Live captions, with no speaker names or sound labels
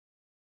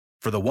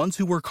For the ones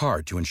who work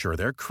hard to ensure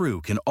their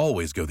crew can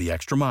always go the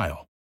extra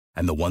mile,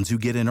 and the ones who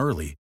get in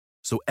early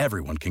so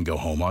everyone can go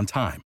home on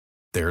time,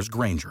 there's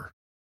Grainger,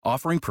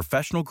 offering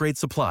professional-grade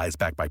supplies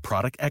backed by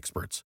product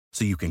experts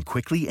so you can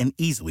quickly and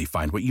easily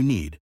find what you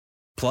need.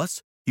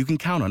 Plus, you can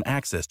count on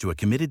access to a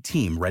committed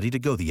team ready to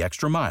go the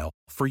extra mile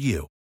for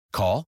you.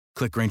 Call,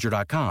 click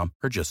Grainger.com,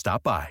 or just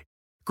stop by.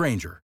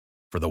 Grainger,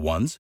 for the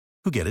ones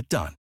who get it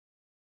done.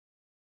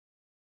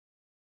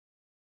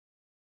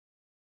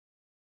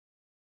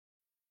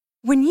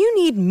 When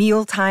you need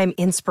mealtime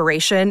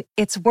inspiration,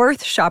 it's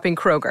worth shopping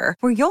Kroger,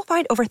 where you'll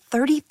find over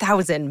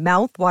 30,000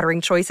 mouth-watering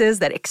choices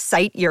that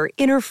excite your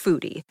inner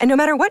foodie. And no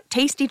matter what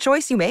tasty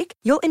choice you make,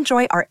 you'll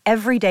enjoy our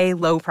everyday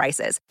low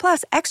prices,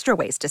 plus extra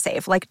ways to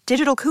save, like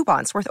digital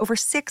coupons worth over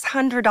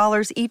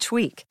 $600 each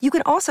week. You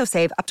can also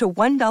save up to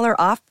 $1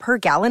 off per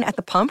gallon at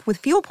the pump with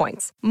fuel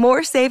points.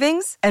 More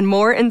savings and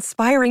more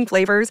inspiring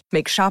flavors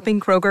make shopping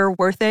Kroger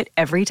worth it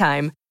every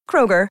time.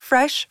 Kroger,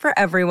 fresh for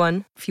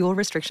everyone. Fuel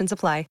restrictions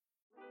apply.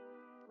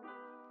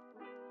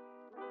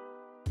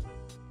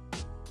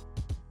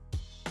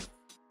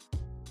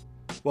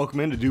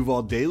 Welcome into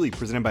Duval Daily,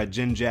 presented by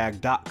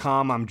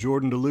GenJag.com. I'm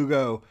Jordan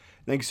DeLugo.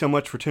 Thank you so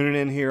much for tuning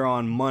in here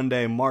on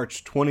Monday,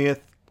 March 20th.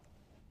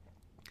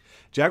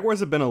 Jaguars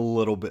have been a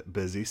little bit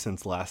busy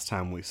since last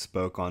time we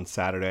spoke on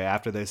Saturday.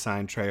 After they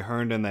signed Trey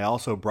Herndon, they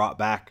also brought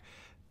back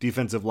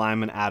defensive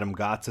lineman Adam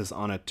Gotsis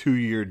on a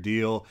 2-year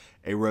deal,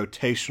 a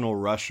rotational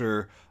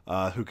rusher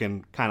who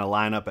can kind of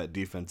line up at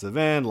defensive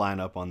end, line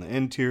up on the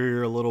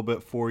interior a little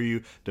bit for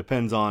you.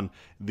 Depends on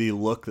the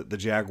look that the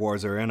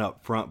Jaguars are in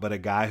up front, but a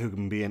guy who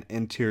can be an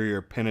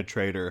interior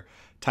penetrator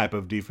type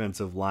of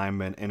defensive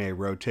lineman in a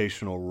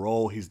rotational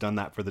role. He's done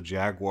that for the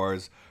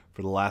Jaguars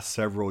for the last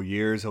several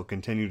years. He'll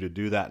continue to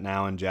do that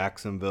now in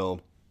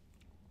Jacksonville.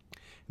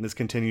 And this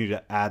continue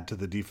to add to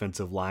the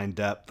defensive line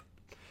depth.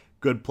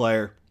 Good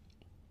player.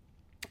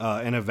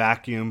 In a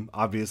vacuum,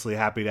 obviously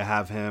happy to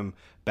have him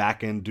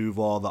back in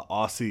Duval, the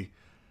Aussie.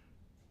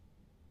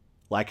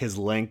 Like his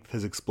length,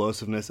 his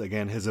explosiveness,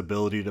 again, his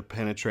ability to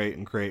penetrate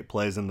and create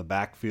plays in the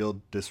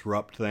backfield,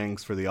 disrupt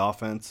things for the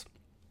offense.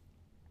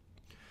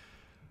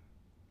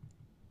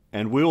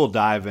 And we will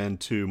dive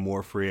into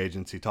more free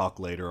agency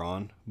talk later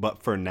on.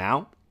 But for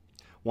now,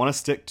 want to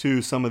stick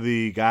to some of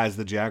the guys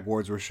the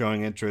Jaguars were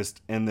showing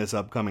interest in this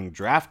upcoming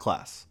draft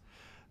class.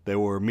 They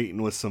were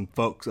meeting with some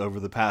folks over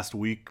the past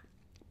week,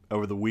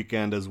 over the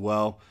weekend as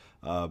well,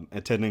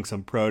 attending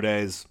some pro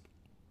days.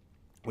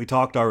 We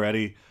talked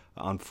already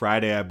on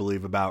Friday, I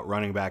believe, about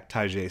running back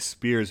Tyjae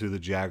Spears, who the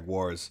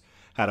Jaguars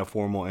had a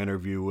formal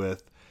interview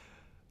with.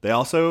 They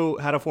also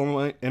had a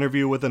formal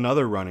interview with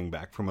another running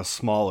back from a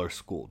smaller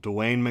school,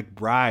 DeWayne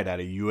McBride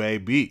at a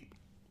UAB.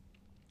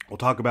 We'll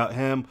talk about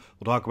him.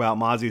 We'll talk about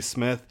Mazi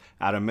Smith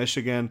out of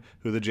Michigan,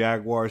 who the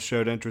Jaguars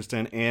showed interest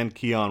in, and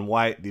Keion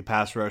White, the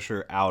pass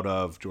rusher out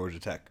of Georgia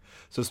Tech.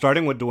 So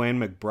starting with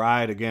DeWayne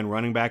McBride, again,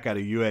 running back out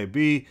of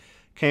UAB,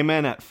 came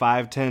in at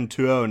 5'10",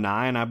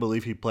 209. I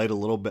believe he played a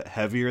little bit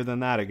heavier than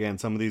that. Again,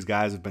 some of these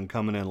guys have been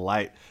coming in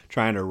light,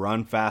 trying to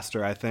run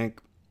faster, I think.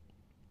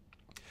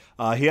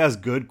 He has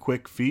good,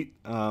 quick feet.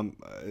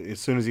 As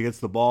soon as he gets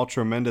the ball,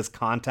 tremendous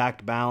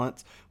contact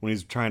balance when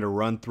he's trying to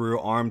run through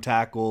arm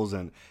tackles,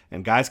 and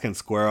guys can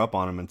square up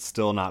on him and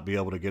still not be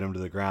able to get him to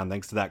the ground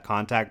thanks to that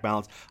contact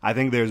balance. I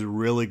think there's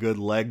really good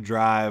leg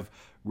drive,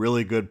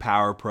 really good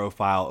power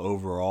profile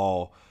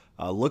overall.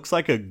 Looks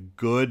like a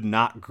good,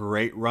 not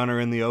great runner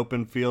in the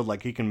open field.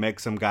 Like, he can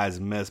make some guys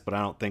miss, but I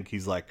don't think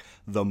he's like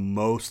the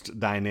most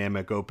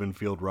dynamic open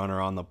field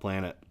runner on the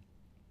planet.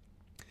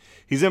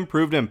 He's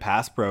improved in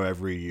pass pro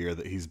every year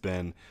that he's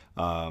been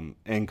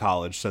in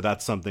college, so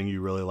that's something you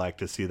really like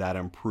to see, that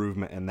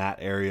improvement in that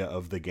area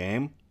of the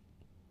game.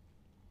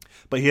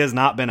 But he has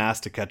not been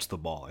asked to catch the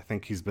ball. I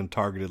think he's been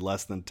targeted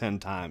less than 10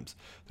 times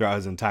throughout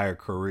his entire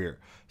career.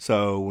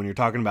 So when you're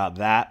talking about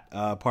that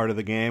part of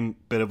the game,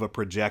 bit of a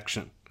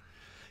projection.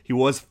 He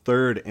was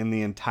third in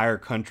the entire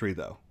country,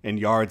 though, in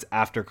yards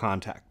after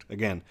contact.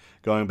 Again,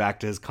 going back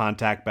to his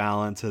contact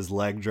balance, his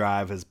leg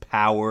drive, his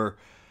power,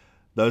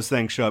 those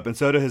things show up. And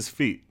so do his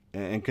feet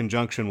in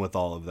conjunction with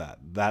all of that.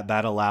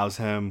 That allows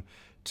him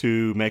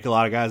to make a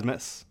lot of guys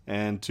miss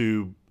and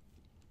to,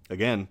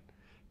 again,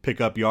 pick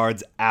up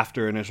yards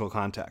after initial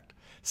contact.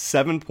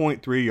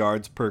 7.3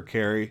 yards per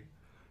carry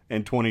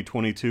in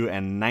 2022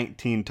 and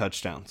 19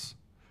 touchdowns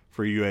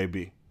for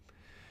UAB.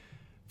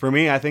 For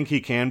me, I think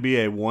he can be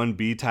a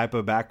 1B type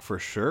of back for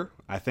sure.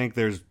 I think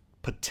there's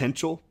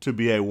potential to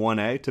be a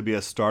 1A, to be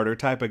a starter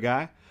type of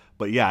guy.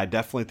 But yeah, I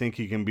definitely think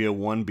he can be a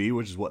 1B,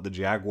 which is what the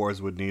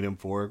Jaguars would need him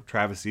for.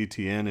 Travis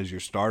Etienne is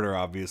your starter,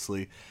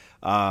 obviously.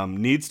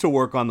 Needs to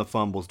work on the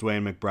fumbles,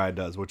 DeWayne McBride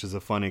does, which is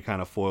a funny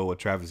kind of foil with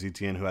Travis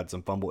Etienne, who had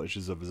some fumble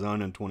issues of his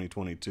own in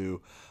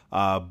 2022.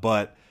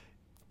 But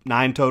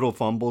 9 total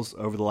fumbles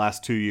over the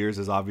last 2 years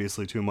is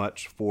obviously too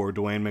much for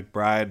DeWayne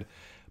McBride.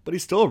 But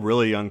he's still a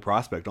really young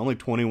prospect, only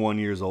 21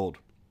 years old.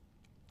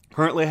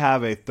 Currently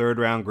have a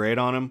third-round grade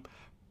on him.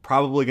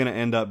 Probably going to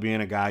end up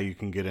being a guy you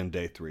can get in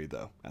day 3,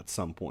 though, at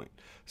some point.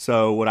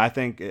 So would I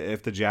think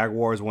if the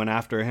Jaguars went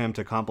after him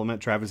to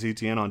complement Travis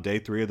Etienne on day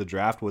 3 of the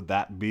draft, would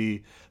that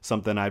be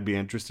something I'd be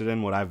interested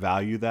in? Would I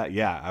value that?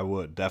 Yeah, I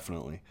would,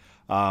 definitely.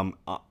 And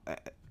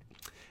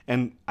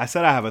I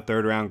said I have a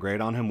 3rd-round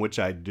grade on him, which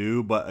I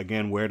do, but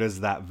again, where does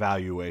that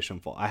valuation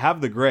fall? I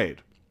have the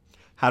grade.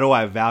 How do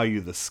I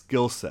value the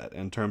skill set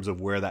in terms of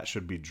where that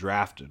should be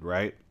drafted,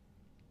 right?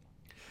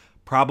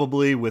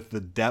 Probably with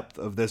the depth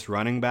of this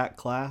running back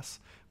class,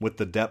 with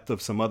the depth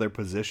of some other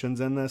positions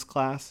in this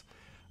class,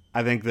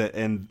 I think that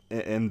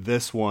in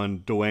this one,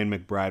 DeWayne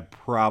McBride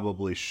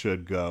probably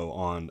should go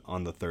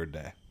on the 3rd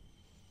day,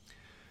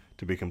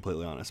 to be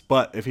completely honest.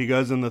 But if he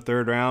goes in the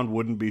 3rd round,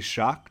 wouldn't be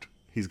shocked.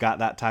 He's got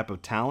that type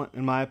of talent,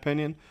 in my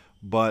opinion.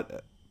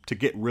 But to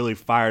get really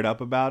fired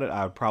up about it,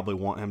 I would probably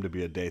want him to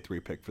be a day 3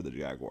 pick for the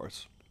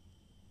Jaguars.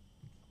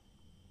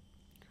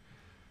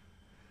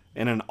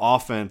 In an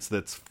offense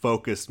that's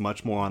focused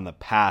much more on the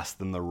pass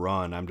than the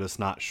run, I'm just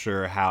not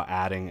sure how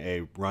adding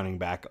a running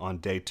back on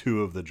day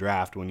 2 of the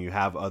draft, when you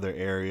have other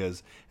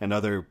areas and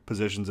other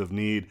positions of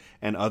need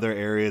and other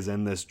areas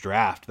in this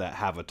draft that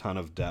have a ton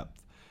of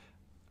depth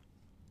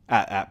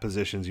at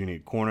positions you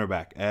need.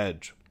 Cornerback,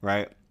 edge,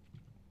 right?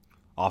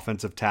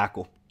 Offensive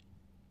tackle.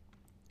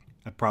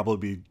 I'd probably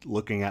be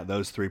looking at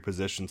those 3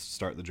 positions to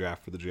start the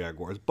draft for the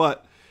Jaguars.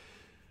 But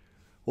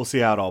we'll see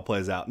how it all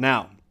plays out.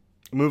 Now,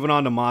 moving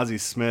on to Mazi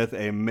Smith,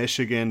 a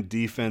Michigan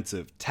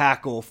defensive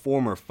tackle,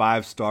 former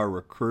 5-star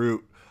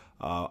recruit,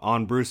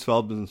 on Bruce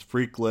Feldman's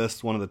freak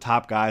list, one of the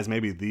top guys,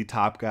 maybe the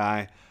top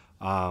guy.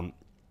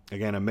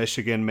 Again, a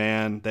Michigan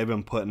man. They've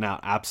been putting out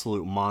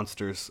absolute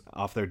monsters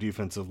off their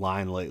defensive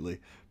line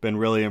lately. Been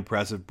really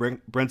impressive.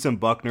 Brinson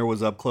Buckner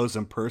was up close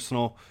and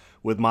personal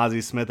with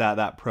Mazi Smith at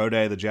that pro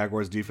day, the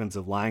Jaguars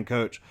defensive line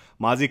coach.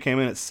 Mazi came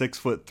in at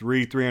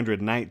 6'3",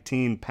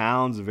 319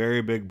 pounds, a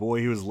very big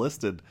boy. He was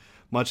listed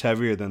much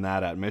heavier than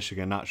that at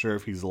Michigan. Not sure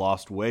if he's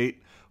lost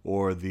weight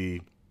or the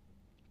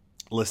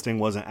listing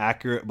wasn't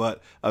accurate,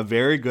 but a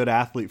very good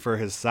athlete for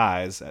his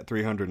size at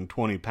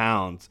 320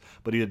 pounds.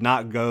 But he did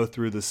not go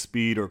through the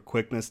speed or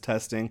quickness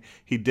testing.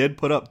 He did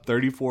put up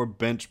 34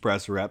 bench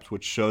press reps,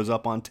 which shows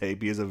up on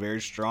tape. He is a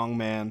very strong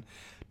man.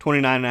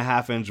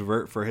 29.5-inch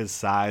vert for his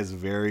size,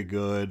 very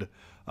good.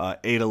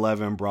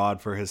 8'11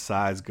 broad for his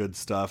size, good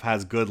stuff.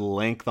 Has good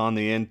length on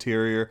the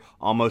interior,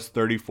 almost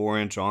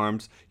 34-inch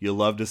arms. You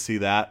love to see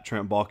that.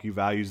 Trent Baalke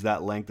values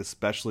that length,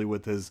 especially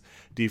with his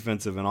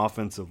defensive and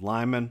offensive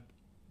linemen.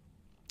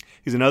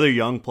 He's another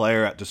young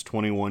player at just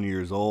 21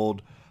 years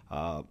old.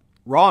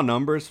 Raw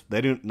numbers,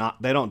 they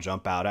don't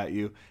jump out at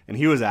you. And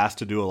he was asked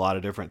to do a lot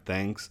of different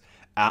things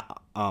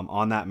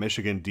on that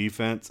Michigan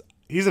defense.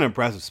 He's an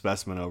impressive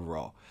specimen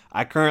overall.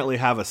 I currently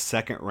have a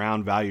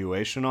 2nd-round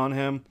valuation on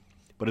him,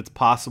 but it's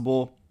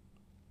possible.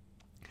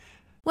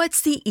 What's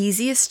the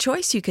easiest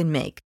choice you can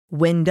make?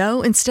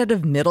 Window instead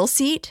of middle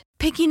seat?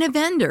 Picking a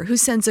vendor who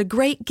sends a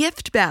great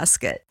gift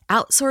basket?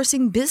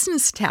 Outsourcing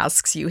business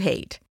tasks you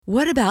hate?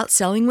 What about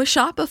selling with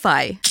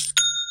Shopify?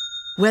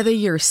 Whether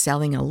you're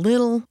selling a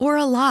little or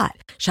a lot,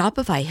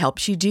 Shopify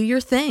helps you do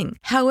your thing,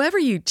 however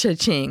you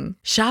cha-ching.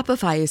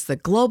 Shopify is the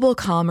global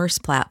commerce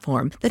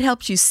platform that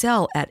helps you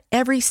sell at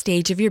every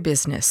stage of your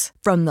business.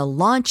 From the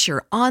launch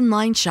your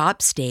online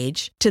shop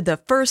stage to the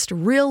first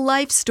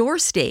real-life store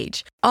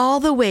stage, all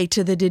the way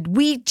to the did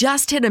we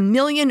just hit 1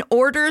 million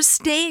orders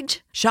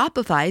stage.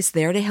 Shopify's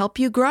there to help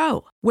you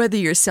grow. Whether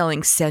you're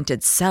selling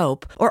scented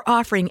soap or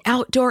offering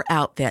outdoor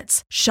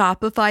outfits,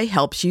 Shopify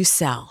helps you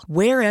sell.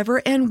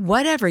 Wherever and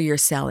whatever you're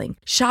selling,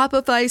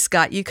 Shopify's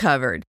got you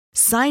covered.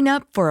 Sign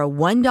up for a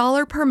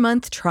 $1 per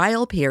month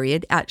trial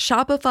period at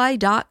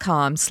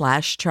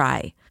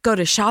shopify.com/try. Go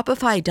to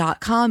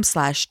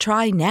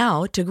shopify.com/try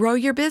now to grow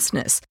your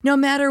business, no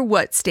matter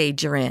what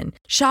stage you're in.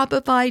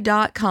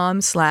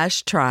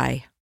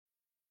 Shopify.com/try.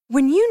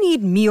 When you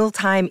need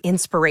mealtime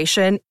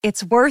inspiration,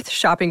 it's worth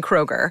shopping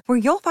Kroger, where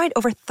you'll find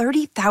over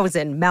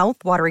 30,000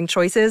 mouth-watering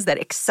choices that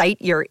excite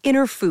your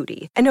inner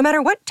foodie. And no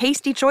matter what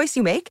tasty choice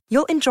you make,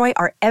 you'll enjoy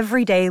our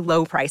everyday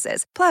low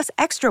prices, plus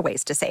extra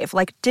ways to save,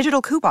 like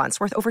digital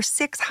coupons worth over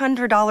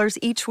 $600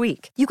 each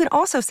week. You can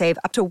also save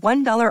up to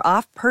 $1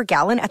 off per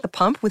gallon at the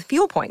pump with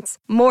fuel points.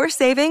 More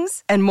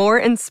savings and more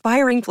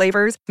inspiring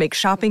flavors make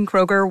shopping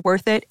Kroger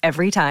worth it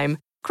every time.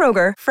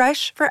 Kroger,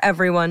 fresh for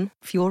everyone.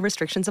 Fuel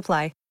restrictions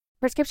apply.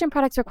 Prescription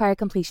products require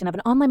completion of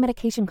an online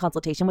medication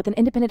consultation with an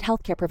independent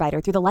healthcare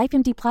provider through the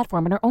LifeMD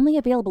platform and are only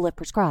available if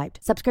prescribed.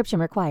 Subscription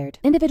required.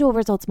 Individual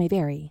results may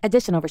vary.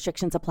 Additional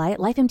restrictions apply at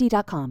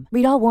lifemd.com.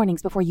 Read all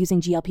warnings before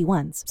using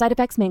GLP-1s. Side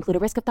effects may include a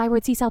risk of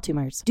thyroid C-cell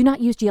tumors. Do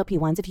not use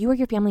GLP-1s if you or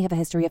your family have a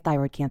history of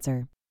thyroid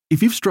cancer.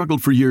 If you've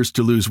struggled for years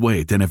to lose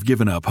weight and have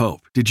given up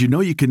hope, did you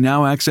know you can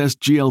now access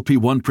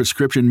GLP-1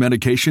 prescription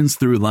medications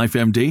through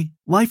LifeMD?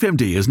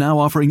 LifeMD is now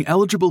offering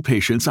eligible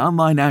patients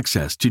online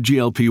access to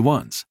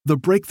GLP-1s, the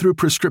breakthrough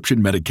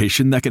prescription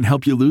medication that can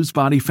help you lose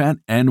body fat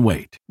and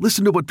weight.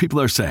 Listen to what people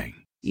are saying.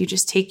 You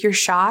just take your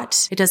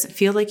shot. It doesn't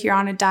feel like you're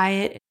on a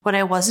diet. What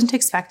I wasn't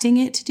expecting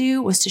it to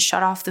do was to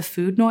shut off the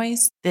food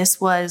noise.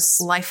 This was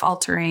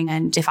life-altering,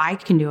 and if I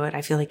can do it,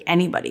 I feel like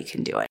anybody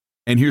can do it.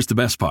 And here's the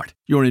best part.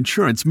 Your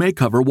insurance may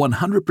cover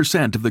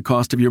 100% of the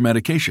cost of your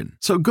medication.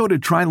 So go to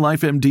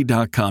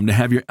TryLifeMD.com to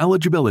have your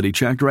eligibility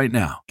checked right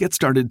now. Get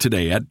started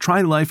today at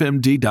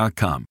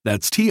TryLifeMD.com.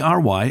 That's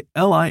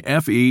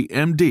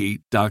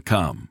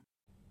TryLifeMD.com.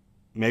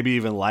 Maybe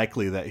even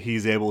likely that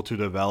he's able to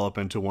develop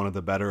into one of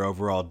the better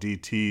overall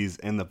DTs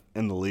in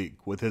the league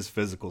with his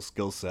physical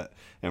skill set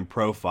and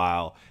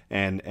profile,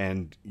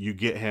 and you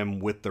get him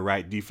with the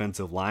right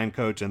defensive line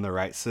coach and the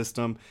right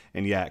system,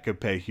 and yeah, it could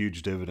pay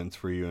huge dividends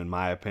for you, in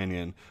my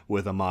opinion,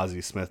 with a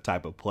Mazi Smith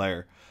type of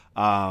player.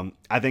 I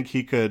think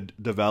he could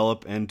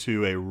develop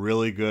into a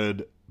really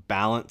good,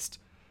 balanced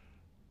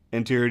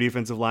interior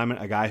defensive lineman,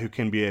 a guy who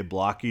can be a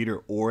block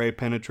eater or a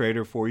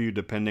penetrator for you,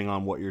 depending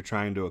on what you're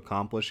trying to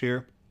accomplish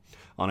here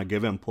on a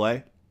given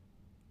play.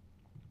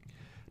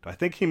 Do I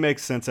think he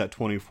makes sense at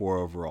 24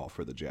 overall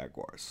for the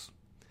Jaguars?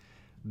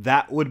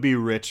 That would be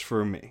rich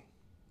for me,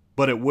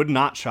 but it would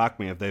not shock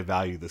me if they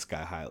value this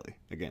guy highly.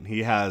 Again,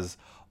 he has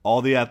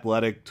all the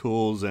athletic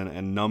tools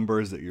and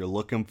numbers that you're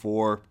looking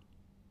for.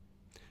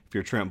 If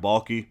you're Trent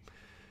Baalke,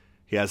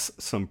 he has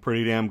some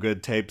pretty damn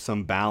good tape,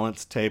 some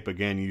balanced tape.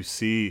 Again, you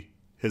see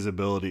his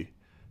ability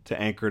to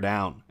anchor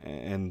down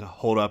and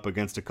hold up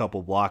against a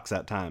couple blocks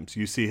at times.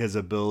 You see his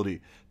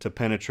ability to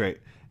penetrate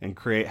and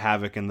create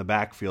havoc in the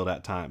backfield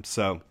at times.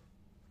 So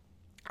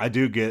I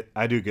do get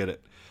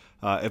it.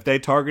 If they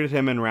targeted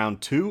him in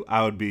round 2,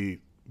 I would be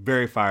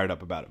very fired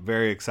up about it,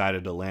 very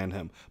excited to land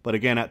him. But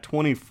again, at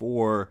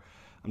 24,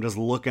 I'm just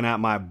looking at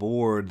my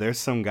board. There's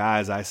some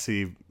guys I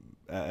see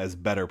as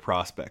better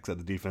prospects at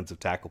the defensive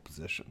tackle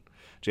position.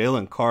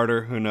 Jalen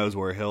Carter, who knows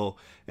where he'll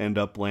end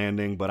up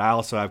landing, but I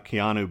also have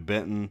Keanu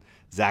Benton,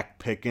 Zach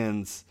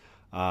Pickens,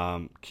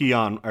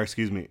 Keion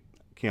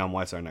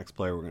White's our next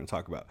player we're going to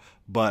talk about.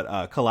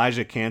 But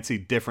Kalijah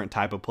Cansey, different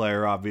type of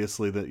player,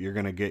 obviously, that you're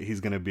going to get.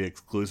 He's going to be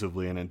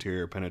exclusively an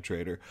interior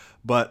penetrator.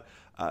 But,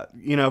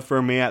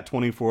 for me at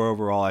 24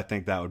 overall, I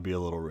think that would be a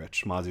little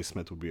rich. Mazi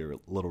Smith would be a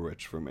little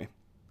rich for me.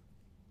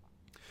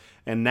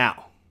 And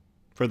now,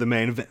 for the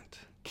main event.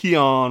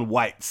 Keion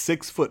White,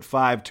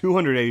 6'5",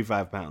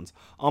 285 pounds,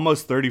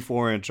 almost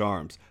 34-inch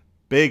arms.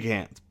 Big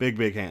hands,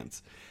 big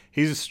hands.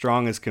 He's as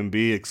strong as can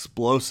be,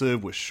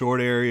 explosive with short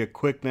area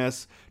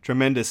quickness,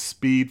 tremendous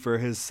speed for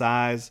his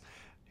size.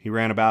 He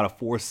ran about a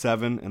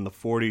 4.7 in the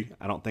 40.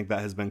 I don't think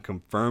that has been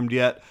confirmed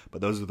yet, but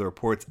those are the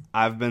reports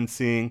I've been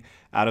seeing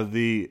out of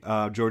the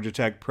Georgia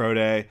Tech Pro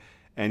Day,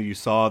 and you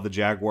saw the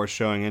Jaguars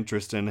showing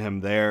interest in him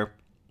there.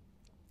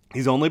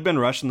 He's only been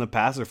rushing the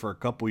passer for a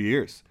couple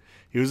years.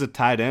 He was a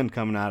tight end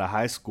coming out of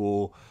high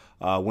school,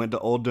 went to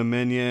Old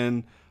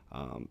Dominion,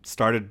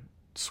 started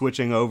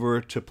switching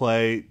over to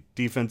play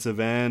defensive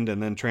end,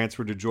 and then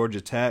transferred to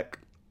Georgia Tech.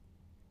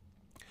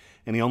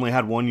 And he only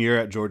had 1 year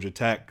at Georgia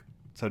Tech,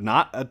 so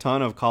not a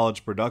ton of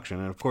college production.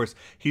 And of course,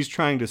 he's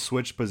trying to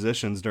switch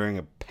positions during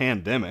a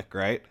pandemic,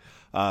 right?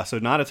 So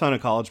not a ton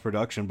of college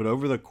production, but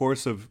over the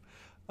course of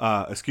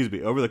the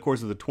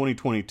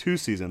 2022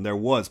 season, there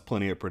was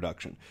plenty of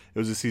production. It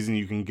was a season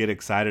you can get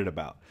excited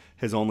about.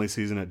 His only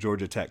season at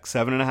Georgia Tech.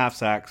 7.5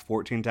 sacks,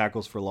 14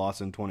 tackles for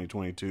loss in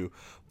 2022,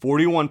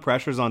 41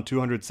 pressures on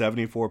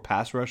 274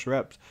 pass rush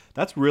reps.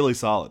 That's really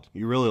solid.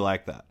 You really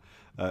like that.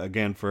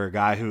 Again, for a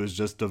guy who is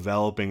just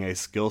developing a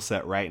skill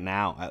set right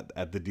now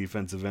at the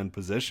defensive end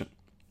position.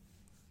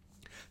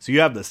 So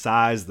you have the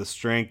size, the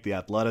strength, the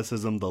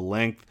athleticism, the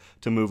length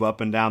to move up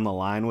and down the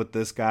line with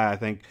this guy. I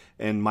think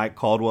in Mike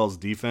Caldwell's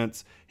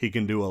defense, he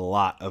can do a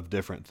lot of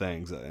different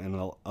things.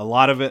 And a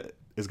lot of it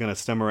is going to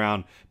stem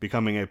around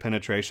becoming a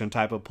penetration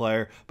type of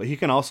player, but he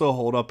can also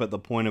hold up at the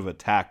point of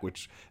attack,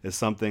 which is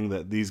something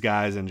that these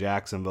guys in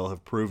Jacksonville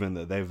have proven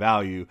that they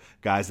value,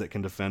 guys that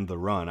can defend the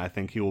run. I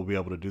think he will be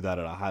able to do that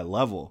at a high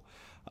level.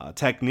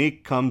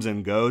 Technique comes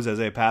and goes as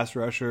a pass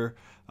rusher.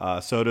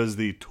 So does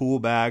the tool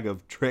bag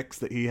of tricks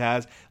that he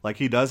has. Like,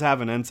 he does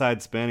have an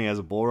inside spin. He has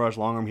a bull rush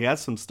long arm. He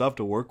has some stuff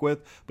to work with,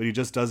 but he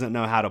just doesn't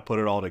know how to put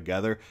it all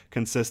together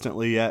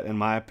consistently yet, in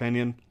my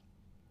opinion.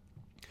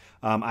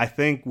 I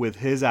think with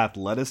his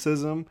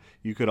athleticism,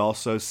 you could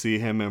also see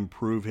him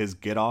improve his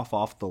get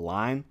off the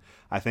line.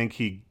 I think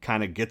he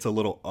kind of gets a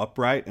little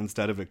upright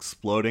instead of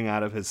exploding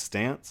out of his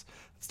stance.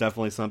 It's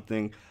definitely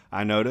something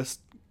I noticed.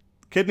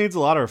 Kid needs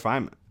a lot of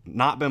refinement.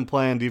 Not been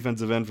playing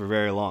defensive end for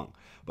very long.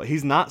 But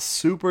he's not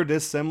super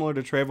dissimilar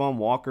to Trayvon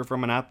Walker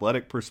from an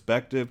athletic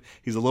perspective.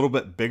 He's a little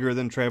bit bigger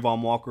than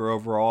Trayvon Walker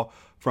overall.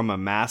 From a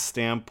mass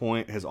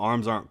standpoint, his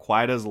arms aren't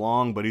quite as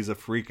long, but he's a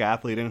freak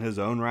athlete in his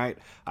own right.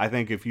 I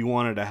think if you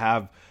wanted to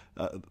have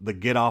the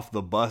get off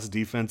the bus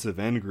defensive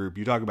end group,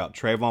 you talk about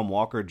Trayvon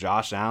Walker,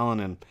 Josh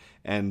Allen,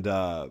 and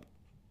Keion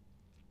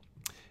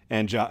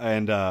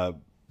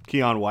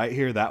White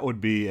here, that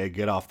would be a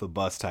get off the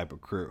bus type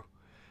of crew.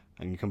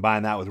 And you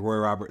combine that with Roy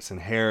Robertson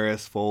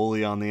Harris,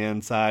 Foley on the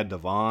inside,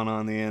 Devon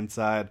on the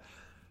inside.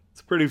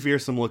 It's a pretty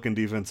fearsome looking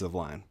defensive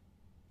line.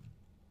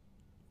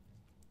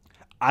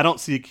 I don't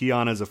see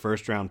Keion as a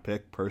first-round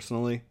pick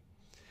personally.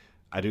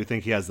 I do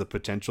think he has the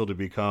potential to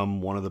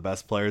become one of the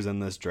best players in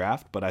this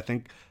draft, but I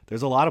think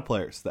there's a lot of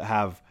players that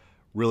have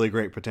really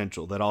great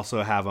potential that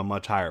also have a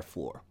much higher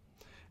floor.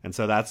 And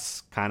so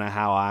that's kind of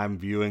how I'm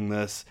viewing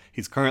this.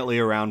 He's currently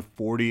around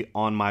 40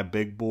 on my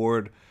big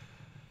board.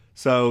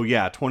 So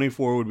yeah,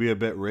 24 would be a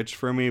bit rich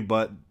for me,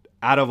 but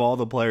out of all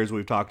the players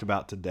we've talked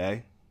about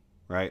today,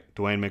 right?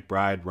 DeWayne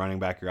McBride, running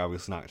back, you're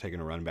obviously not taking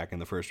a running back in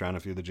the first round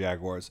if you're the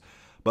Jaguars.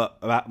 But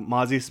about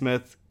Mazi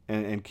Smith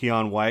and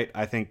Keion White,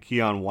 I think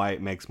Keion White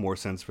makes more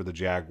sense for the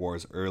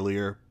Jaguars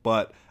earlier.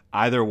 But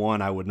either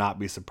one, I would not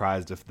be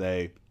surprised if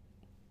they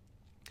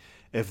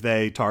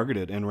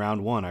targeted in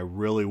round one. I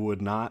really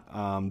would not.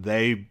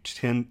 The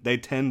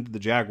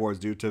Jaguars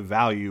do to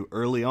value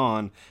early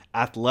on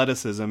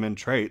athleticism and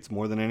traits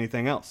more than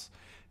anything else.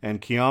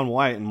 And Keion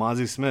White and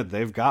Mazi Smith,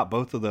 they've got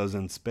both of those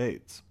in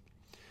spades.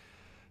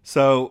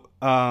 So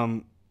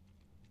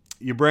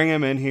you bring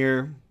him in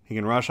here. He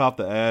can rush off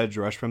the edge,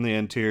 rush from the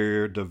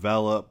interior,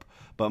 develop.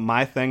 But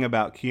my thing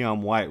about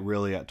Keion White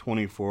really at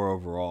 24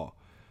 overall,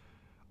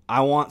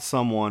 I want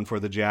someone for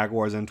the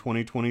Jaguars in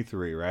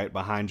 2023, right,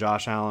 behind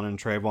Josh Allen and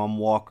Trayvon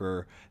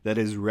Walker, that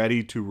is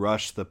ready to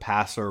rush the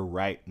passer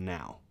right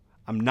now.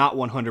 I'm not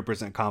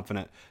 100%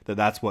 confident that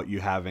that's what you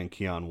have in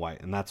Keion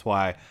White, and that's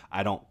why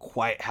I don't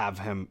quite have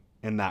him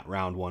in that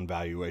round one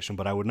valuation.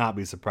 But I would not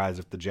be surprised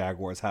if the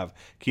Jaguars have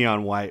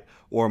Keion White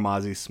or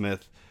Mazi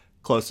Smith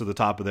close to the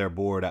top of their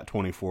board at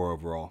 24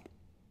 overall.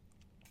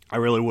 I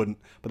really wouldn't.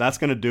 But that's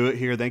going to do it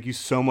here. Thank you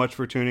so much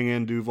for tuning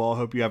in, Duval.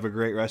 Hope you have a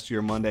great rest of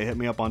your Monday. Hit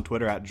me up on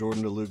Twitter at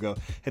Jordan DeLugo.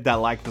 Hit that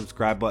like and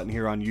subscribe button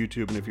here on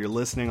YouTube. And if you're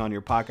listening on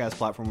your podcast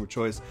platform of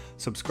choice,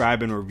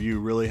 subscribe and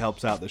review. Really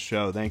helps out the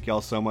show. Thank you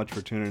all so much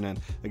for tuning in.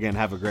 Again,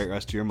 have a great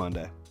rest of your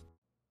Monday.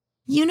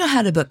 You know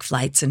how to book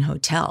flights and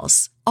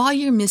hotels. All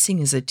you're missing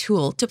is a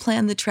tool to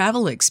plan the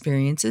travel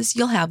experiences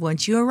you'll have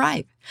once you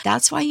arrive.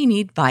 That's why you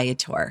need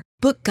Viator.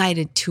 Book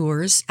guided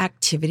tours,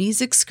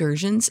 activities,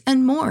 excursions,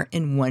 and more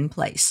in one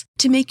place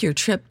to make your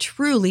trip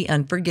truly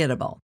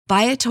unforgettable.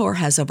 Viator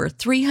has over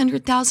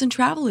 300,000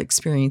 travel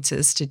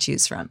experiences to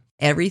choose from.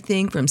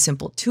 Everything from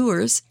simple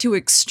tours to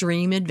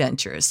extreme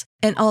adventures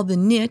and all the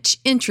niche,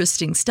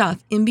 interesting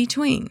stuff in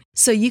between.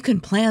 So you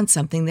can plan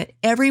something that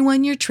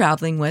everyone you're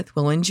traveling with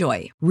will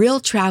enjoy. Real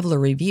traveler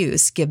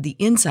reviews give the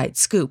inside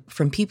scoop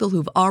from people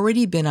who've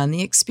already been on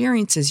the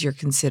experiences you're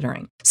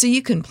considering. So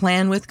you can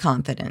plan with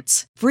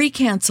confidence. Free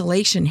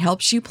cancellation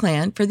helps you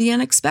plan for the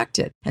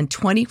unexpected. And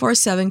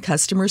 24/7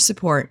 customer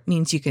support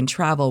means you can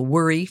travel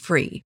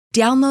worry-free.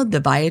 Download the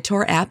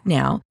Viator app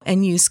now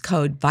and use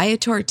code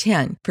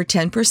Viator10 for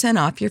 10%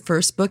 off your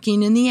first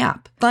booking in the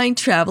app. Find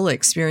travel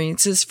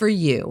experiences for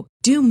you.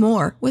 Do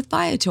more with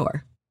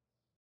Viator.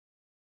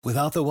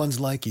 Without the ones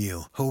like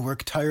you, who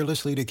work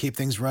tirelessly to keep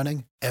things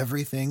running,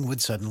 everything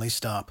would suddenly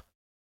stop.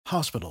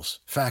 Hospitals,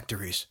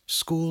 factories,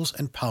 schools,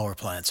 and power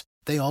plants,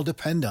 they all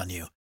depend on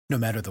you. No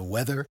matter the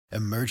weather,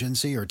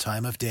 emergency, or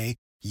time of day,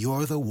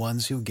 you're the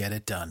ones who get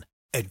it done.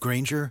 At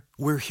Grainger,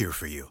 we're here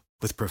for you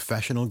with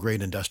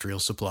professional-grade industrial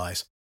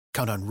supplies.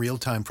 Count on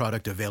real-time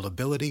product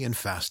availability and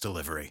fast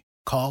delivery.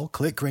 Call,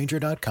 click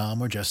Grainger.com,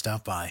 or just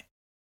stop by.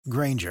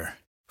 Grainger,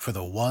 for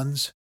the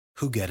ones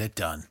who get it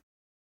done.